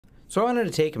So I wanted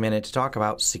to take a minute to talk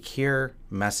about secure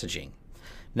messaging.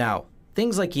 Now,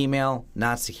 things like email,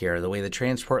 not secure. The way the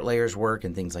transport layers work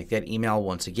and things like that. Email,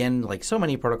 once again, like so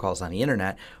many protocols on the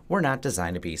internet, were not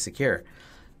designed to be secure.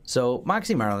 So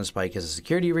Moxie Marlinspike is a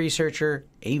security researcher,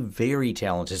 a very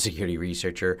talented security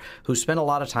researcher who spent a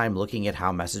lot of time looking at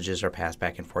how messages are passed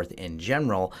back and forth in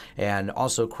general and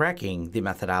also cracking the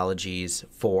methodologies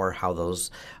for how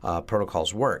those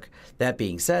protocols work. That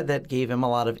being said, that gave him a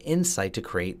lot of insight to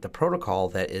create the protocol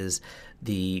that is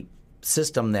the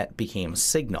system that became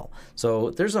Signal.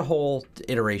 So there's a whole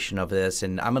iteration of this,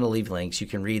 and I'm going to leave links. You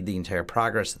can read the entire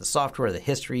progress of the software, the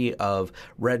history of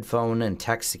Redphone and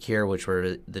Text Secure, which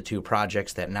were the two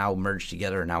projects that now merged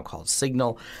together and now called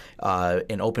Signal,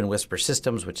 and Open Whisper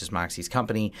Systems, which is Moxie's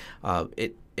company.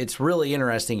 It's really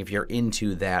interesting if you're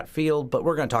into that field, but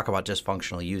we're going to talk about just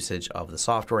functional usage of the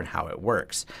software and how it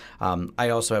works. I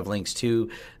also have links to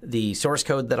the source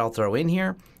code that I'll throw in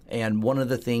here. And one of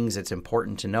the things that's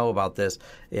important to know about this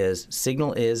is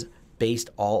Signal is based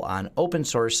all on open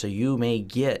source, so you may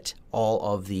get all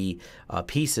of the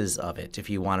pieces of it if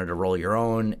you wanted to roll your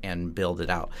own and build it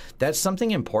out. That's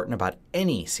something important about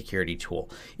any security tool.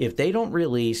 If they don't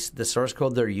release the source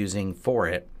code they're using for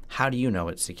it, how do you know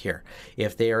it's secure?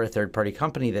 If they are a third-party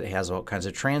company that has all kinds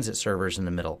of transit servers in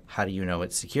the middle, how do you know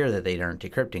it's secure, that they aren't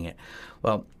decrypting it?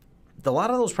 Well, a lot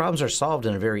of those problems are solved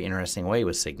in a very interesting way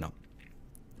with Signal.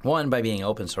 One, by being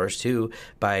open source. Two,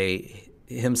 by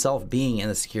himself being in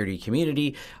the security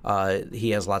community. He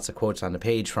has lots of quotes on the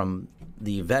page from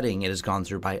the vetting it has gone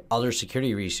through by other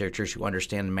security researchers who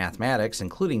understand mathematics,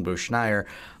 including Bruce Schneier,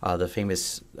 the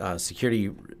famous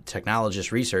security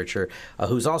technologist researcher,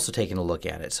 who's also taken a look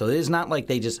at it. So it is not like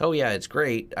they just, oh yeah, it's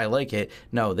great, I like it.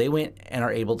 No, they went and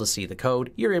are able to see the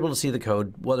code. You're able to see the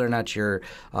code, whether or not your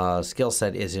skill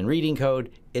set is in reading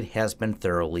code, it has been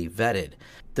thoroughly vetted.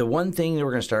 The one thing that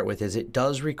we're going to start with is it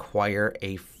does require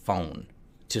a phone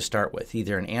to start with,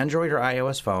 either an Android or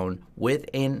iOS phone with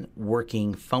a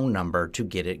working phone number to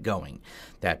get it going.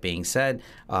 That being said,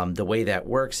 the way that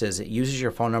works is it uses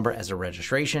your phone number as a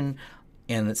registration,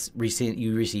 and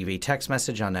you receive a text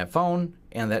message on that phone,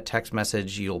 and that text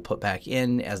message you'll put back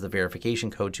in as the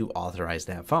verification code to authorize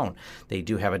that phone. They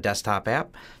do have a desktop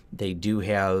app. They do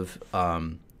have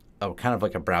kind of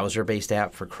like a browser-based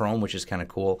app for Chrome, which is kind of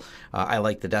cool. I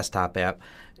like the desktop app.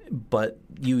 But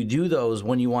you do those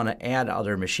when you want to add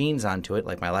other machines onto it,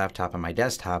 like my laptop and my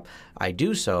desktop. I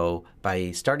do so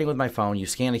by starting with my phone. You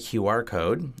scan a QR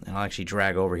code, and I'll actually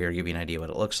drag over here to give you an idea what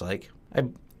it looks like. I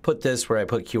put this where I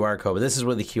put QR code, but this is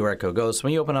where the QR code goes. So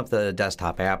when you open up the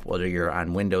desktop app, whether you're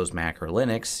on Windows, Mac, or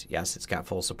Linux, yes, it's got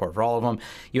full support for all of them,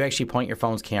 you actually point your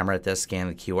phone's camera at this, scan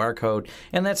the QR code,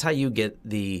 and that's how you get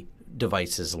the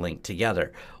devices linked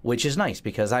together, which is nice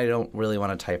because I don't really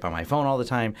want to type on my phone all the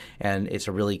time, and it's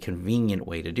a really convenient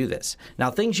way to do this. Now,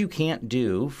 things you can't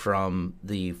do from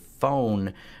the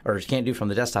phone, or can't do from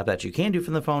the desktop that you can do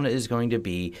from the phone, is going to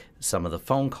be some of the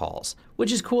phone calls, which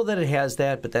is cool that it has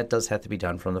that, but that does have to be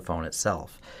done from the phone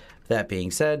itself. That being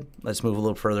said, let's move a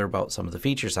little further about some of the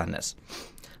features on this.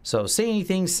 So say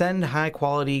anything, send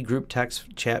high-quality group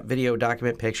text, chat, video,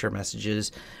 document, picture,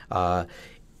 messages.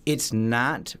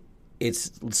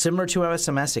 It's similar to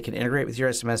SMS. It can integrate with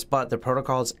your SMS, but the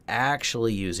protocol it's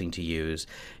actually using to use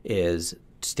is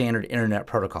standard internet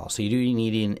protocol. So you do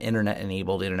need an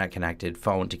internet-enabled, internet-connected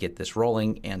phone to get this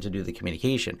rolling and to do the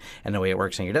communication. And the way it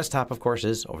works on your desktop, of course,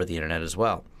 is over the internet as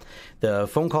well. The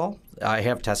phone call, I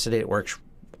have tested it. It works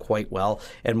quite well.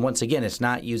 And once again, it's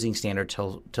not using standard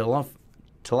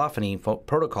telephony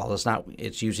protocol.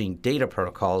 It's using data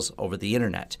protocols over the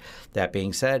internet. That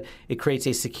being said, it creates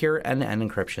a secure end-to-end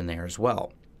encryption there as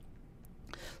well.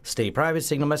 Stay private,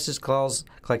 Signal message calls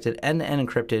collected end-to-end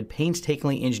encrypted,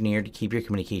 painstakingly engineered to keep your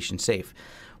communication safe.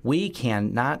 We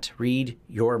cannot read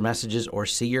your messages or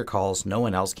see your calls. No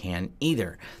one else can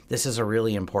either. This is a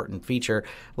really important feature.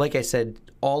 Like I said,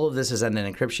 all of this is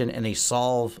end-to-end encryption, and they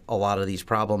solve a lot of these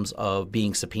problems of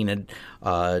being subpoenaed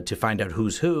to find out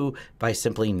who's who by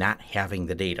simply not having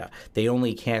the data. They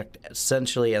only connect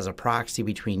essentially as a proxy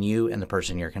between you and the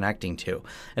person you're connecting to.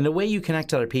 And the way you connect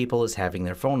to other people is having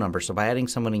their phone number. So by adding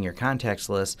someone in your contacts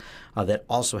list that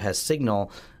also has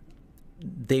Signal,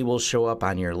 they will show up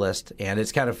on your list. And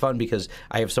it's kind of fun because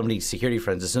I have so many security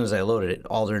friends, as soon as I loaded it,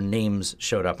 all their names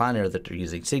showed up on there that they're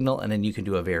using Signal, and then you can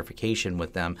do a verification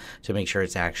with them to make sure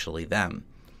it's actually them.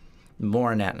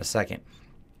 More on that in a second.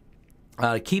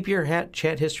 Keep your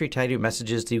chat history tied to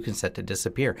messages that you can set to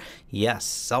disappear. Yes,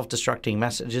 self-destructing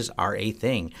messages are a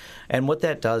thing. And what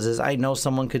that does is, I know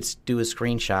someone could do a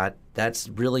screenshot. That's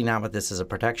really not what this is a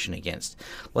protection against.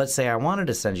 Let's say I wanted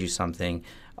to send you something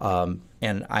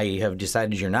and I have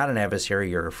decided you're not an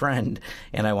adversary, you're a friend,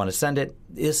 and I want to send it,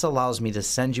 this allows me to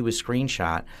send you a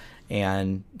screenshot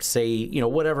and say,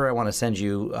 whatever I want to send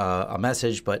you a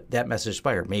message, but that message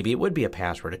expired. Maybe it would be a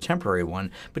password, a temporary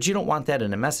one, but you don't want that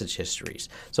in the message histories.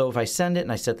 So if I send it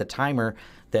and I set the timer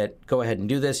that go ahead and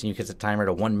do this, and you can set the timer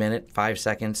to 1 minute, 5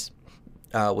 seconds,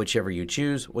 whichever you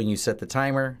choose. When you set the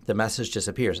timer, the message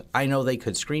disappears. I know they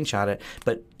could screenshot it,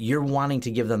 but you're wanting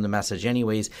to give them the message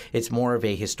anyways. It's more of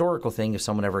a historical thing. If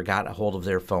someone ever got a hold of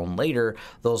their phone later,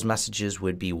 those messages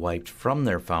would be wiped from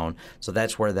their phone. So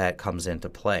that's where that comes into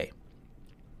play.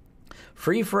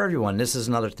 Free for everyone. This is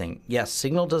another thing. Yes,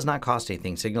 Signal does not cost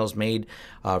anything. Signal is made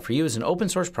for you as an open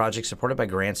source project supported by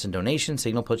grants and donations.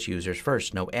 Signal puts users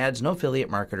first. No ads, no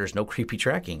affiliate marketers, no creepy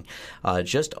tracking.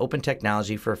 Just open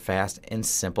technology for a fast and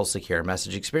simple, secure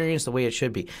message experience the way it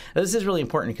should be. Now, this is really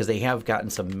important because they have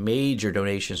gotten some major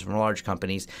donations from large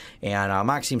companies. And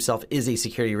Moxie himself is a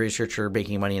security researcher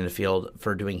making money in the field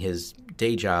for doing his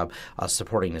day job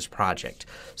supporting this project.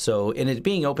 So, and it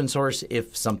being open source,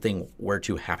 if something were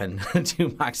to happen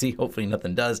to Moxie, hopefully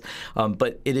nothing does,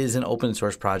 but it is an open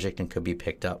source project and could be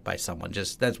picked up by someone.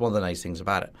 Just that's one of the nice things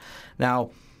about it.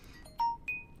 Now,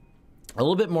 a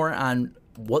little bit more on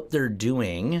what they're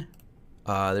doing.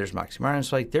 There's Moxie Martin.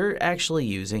 So like they're actually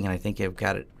using, and I think I've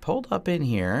got it pulled up in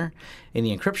here in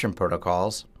the encryption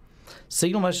protocols.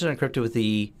 Signal messages are encrypted with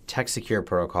the text secure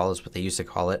protocol is what they used to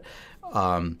call it.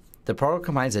 The protocol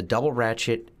combines a double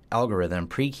ratchet algorithm,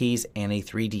 pre-keys, and a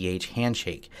 3DH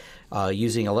handshake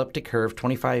using elliptic curve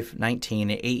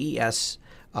 2519 AES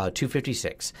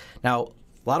 256. Now,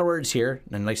 a lot of words here,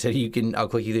 and like I said, I'll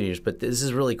click you through these, but this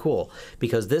is really cool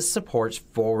because this supports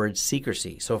forward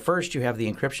secrecy. So first you have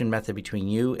the encryption method between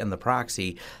you and the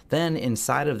proxy. Then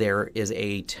inside of there is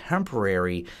a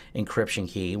temporary encryption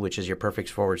key, which is your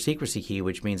perfect forward secrecy key,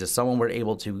 which means if someone were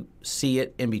able to see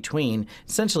it in between,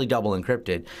 essentially double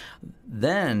encrypted,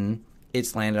 then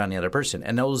it's landed on the other person.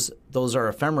 And those are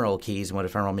ephemeral keys, and what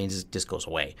ephemeral means is it just goes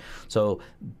away. So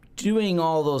doing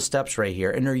all those steps right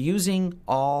here, and they're using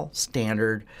all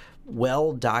standard,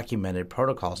 well-documented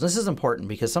protocols. And this is important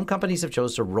because some companies have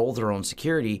chosen to roll their own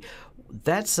security.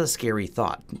 That's a scary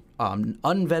thought.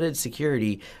 Unvetted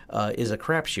security is a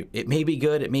crapshoot. It may be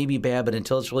good, it may be bad, but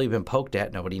until it's really been poked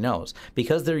at, nobody knows.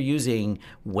 Because they're using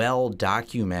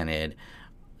well-documented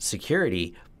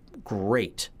security,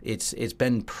 great. It's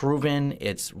been proven.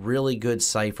 It's really good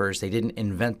ciphers. They didn't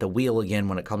invent the wheel again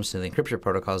when it comes to the encryption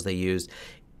protocols they used.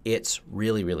 It's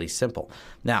really, really simple.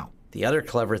 Now, the other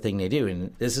clever thing they do,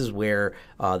 and this is where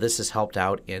this has helped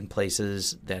out in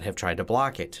places that have tried to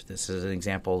block it. This is an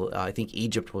example. I think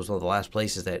Egypt was one of the last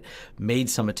places that made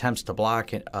some attempts to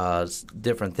block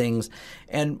different things.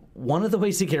 And one of the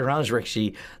ways to get around is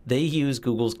actually they use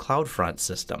Google's CloudFront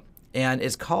system, and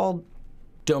it's called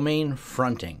domain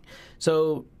fronting.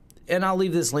 So, and I'll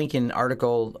leave this link in an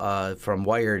article from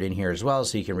Wired in here as well,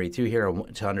 so you can read through here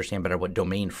to understand better what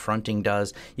domain fronting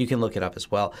does. You can look it up as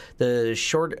well. The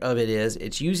short of it is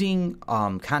it's using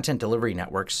content delivery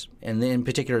networks, and in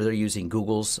particular they're using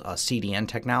Google's CDN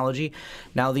technology.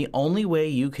 Now, the only way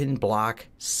you can block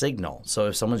Signal, so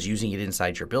if someone's using it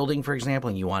inside your building, for example,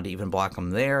 and you want to even block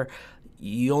them there,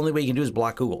 the only way you can do is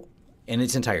block Google in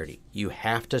its entirety. You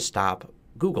have to stop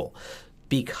Google.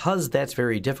 Because that's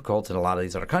very difficult in a lot of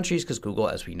these other countries, because Google,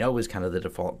 as we know, is kind of the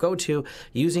default go-to,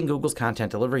 using Google's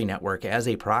content delivery network as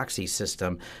a proxy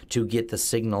system to get the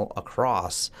signal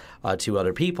across to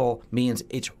other people means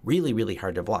it's really, really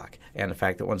hard to block. And the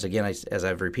fact that, once again, as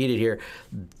I've repeated here,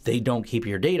 they don't keep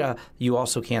your data, you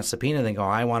also can't subpoena and go,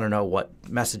 I want to know what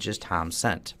messages Tom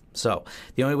sent. So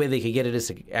the only way they could get it is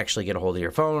to actually get a hold of your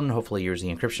phone. Hopefully you're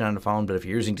using encryption on the phone, but if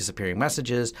you're using disappearing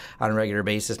messages on a regular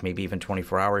basis, maybe even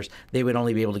 24 hours, they would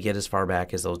only be able to get as far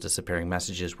back as those disappearing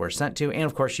messages were sent to. And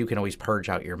of course, you can always purge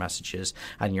out your messages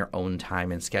on your own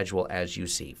time and schedule as you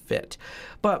see fit.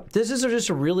 But this is just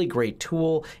a really great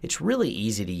tool. It's really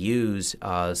easy to use.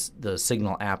 The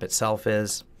Signal app itself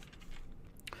is.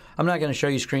 I'm not going to show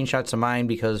you screenshots of mine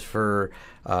because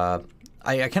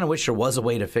I kind of wish there was a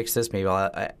way to fix this. Maybe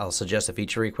I'll suggest a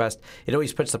feature request. It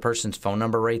always puts the person's phone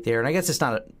number right there. And I guess it's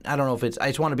not, I don't know if it's, I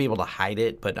just want to be able to hide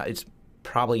it, but it's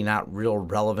probably not real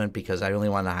relevant because I only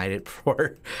want to hide it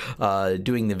for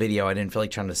doing the video. I didn't feel like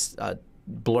trying to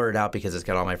blur it out because it's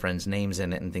got all my friends' names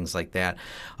in it and things like that.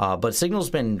 But Signal's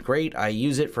been great. I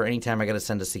use it for any time I got to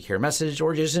send a secure message,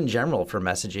 or just in general for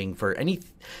messaging for any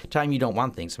time you don't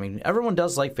want things. I mean, everyone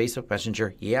does like Facebook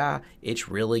Messenger. Yeah, it's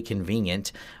really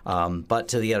convenient. But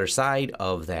to the other side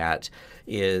of that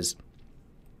is,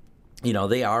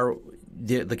 they are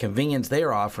the convenience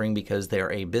they're offering, because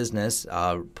they're a business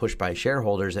pushed by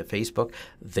shareholders at Facebook,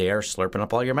 they are slurping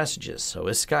up all your messages. So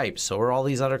is Skype. So are all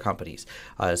these other companies.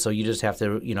 So you just have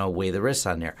to, weigh the risks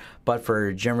on there. But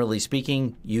for generally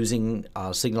speaking, using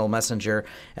Signal Messenger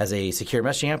as a secure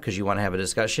messaging app because you want to have a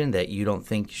discussion that you don't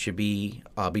think should be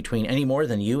between any more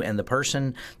than you and the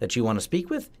person that you want to speak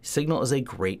with, Signal is a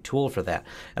great tool for that.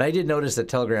 And I did notice that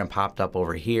Telegram popped up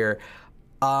over here.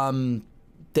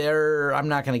 I'm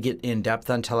not going to get in depth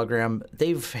on Telegram.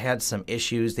 They've had some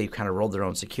issues. They've kind of rolled their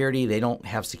own security. They don't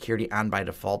have security on by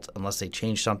default unless they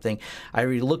change something. I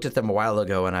looked at them a while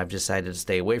ago, and I've decided to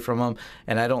stay away from them.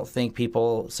 And I don't think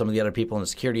some of the other people in the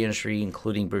security industry,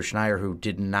 including Bruce Schneier, who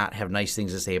did not have nice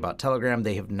things to say about Telegram,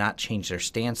 they have not changed their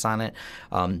stance on it.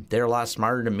 They're a lot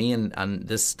smarter than me on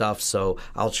this stuff, so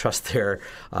I'll trust their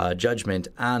judgment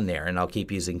on there, and I'll keep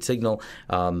using Signal.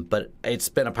 But it's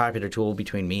been a popular tool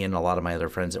between me and a lot of my other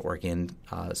friends that work in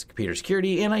computer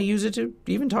security, and I use it to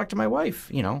even talk to my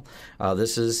wife.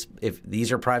 If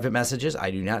these are private messages, I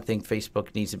do not think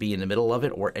Facebook needs to be in the middle of it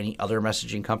or any other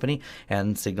messaging company,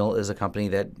 and Signal is a company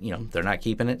that, they're not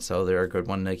keeping it, so they're a good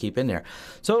one to keep in there.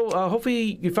 So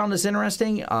hopefully you found this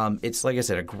interesting. It's, like I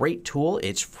said, a great tool.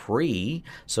 It's free,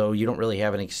 so you don't really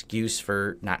have an excuse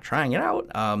for not trying it out,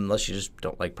 unless you just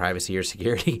don't like privacy or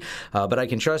security. But I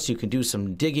can trust you can do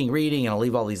some digging, reading, and I'll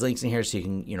leave all these links in here so you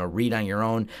can, read on your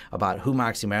own about who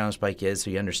Moxie Spike is, so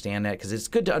you understand that, because it's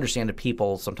good to understand the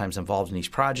people sometimes involved in these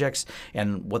projects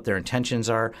and what their intentions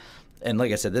are. And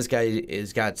like I said, this guy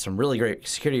has got some really great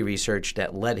security research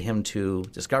that led him to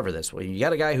discover this. Well, you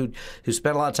got a guy who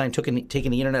spent a lot of time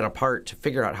taking the internet apart to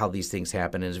figure out how these things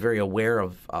happen, and is very aware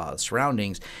of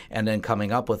surroundings, and then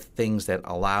coming up with things that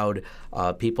allowed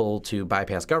people to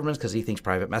bypass governments, because he thinks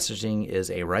private messaging is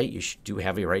a right. You do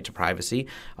have a right to privacy.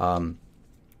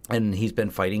 And he's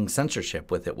been fighting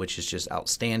censorship with it, which is just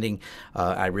outstanding.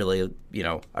 I really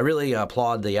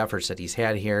applaud the efforts that he's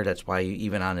had here. That's why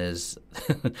even on his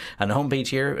on the homepage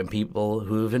here, and people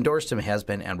who've endorsed him has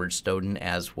been Edward Snowden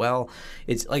as well.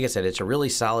 It's like I said, it's a really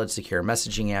solid, secure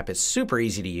messaging app. It's super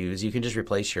easy to use. You can just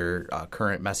replace your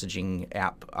current messaging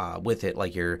app with it,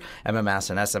 like your MMS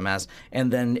and SMS, and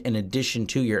then in addition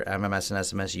to your MMS and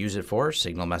SMS, use it for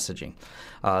Signal messaging.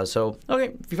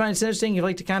 Okay, if you find this interesting, you'd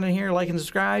like to comment here, like and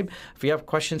subscribe. If you have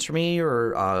questions for me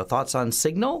or thoughts on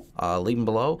Signal, leave them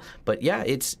below. But yeah,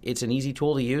 it's an easy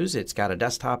tool to use. It's got a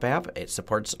desktop app. It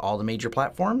supports all the major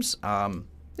platforms.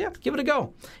 Give it a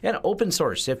go. And open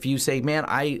source. If you say, man,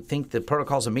 I think the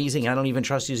protocol's amazing, I don't even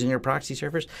trust using your proxy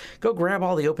servers, go grab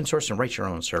all the open source and write your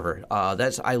own server.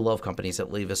 I love companies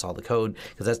that leave us all the code,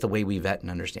 because that's the way we vet and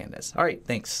understand this. All right,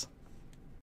 thanks.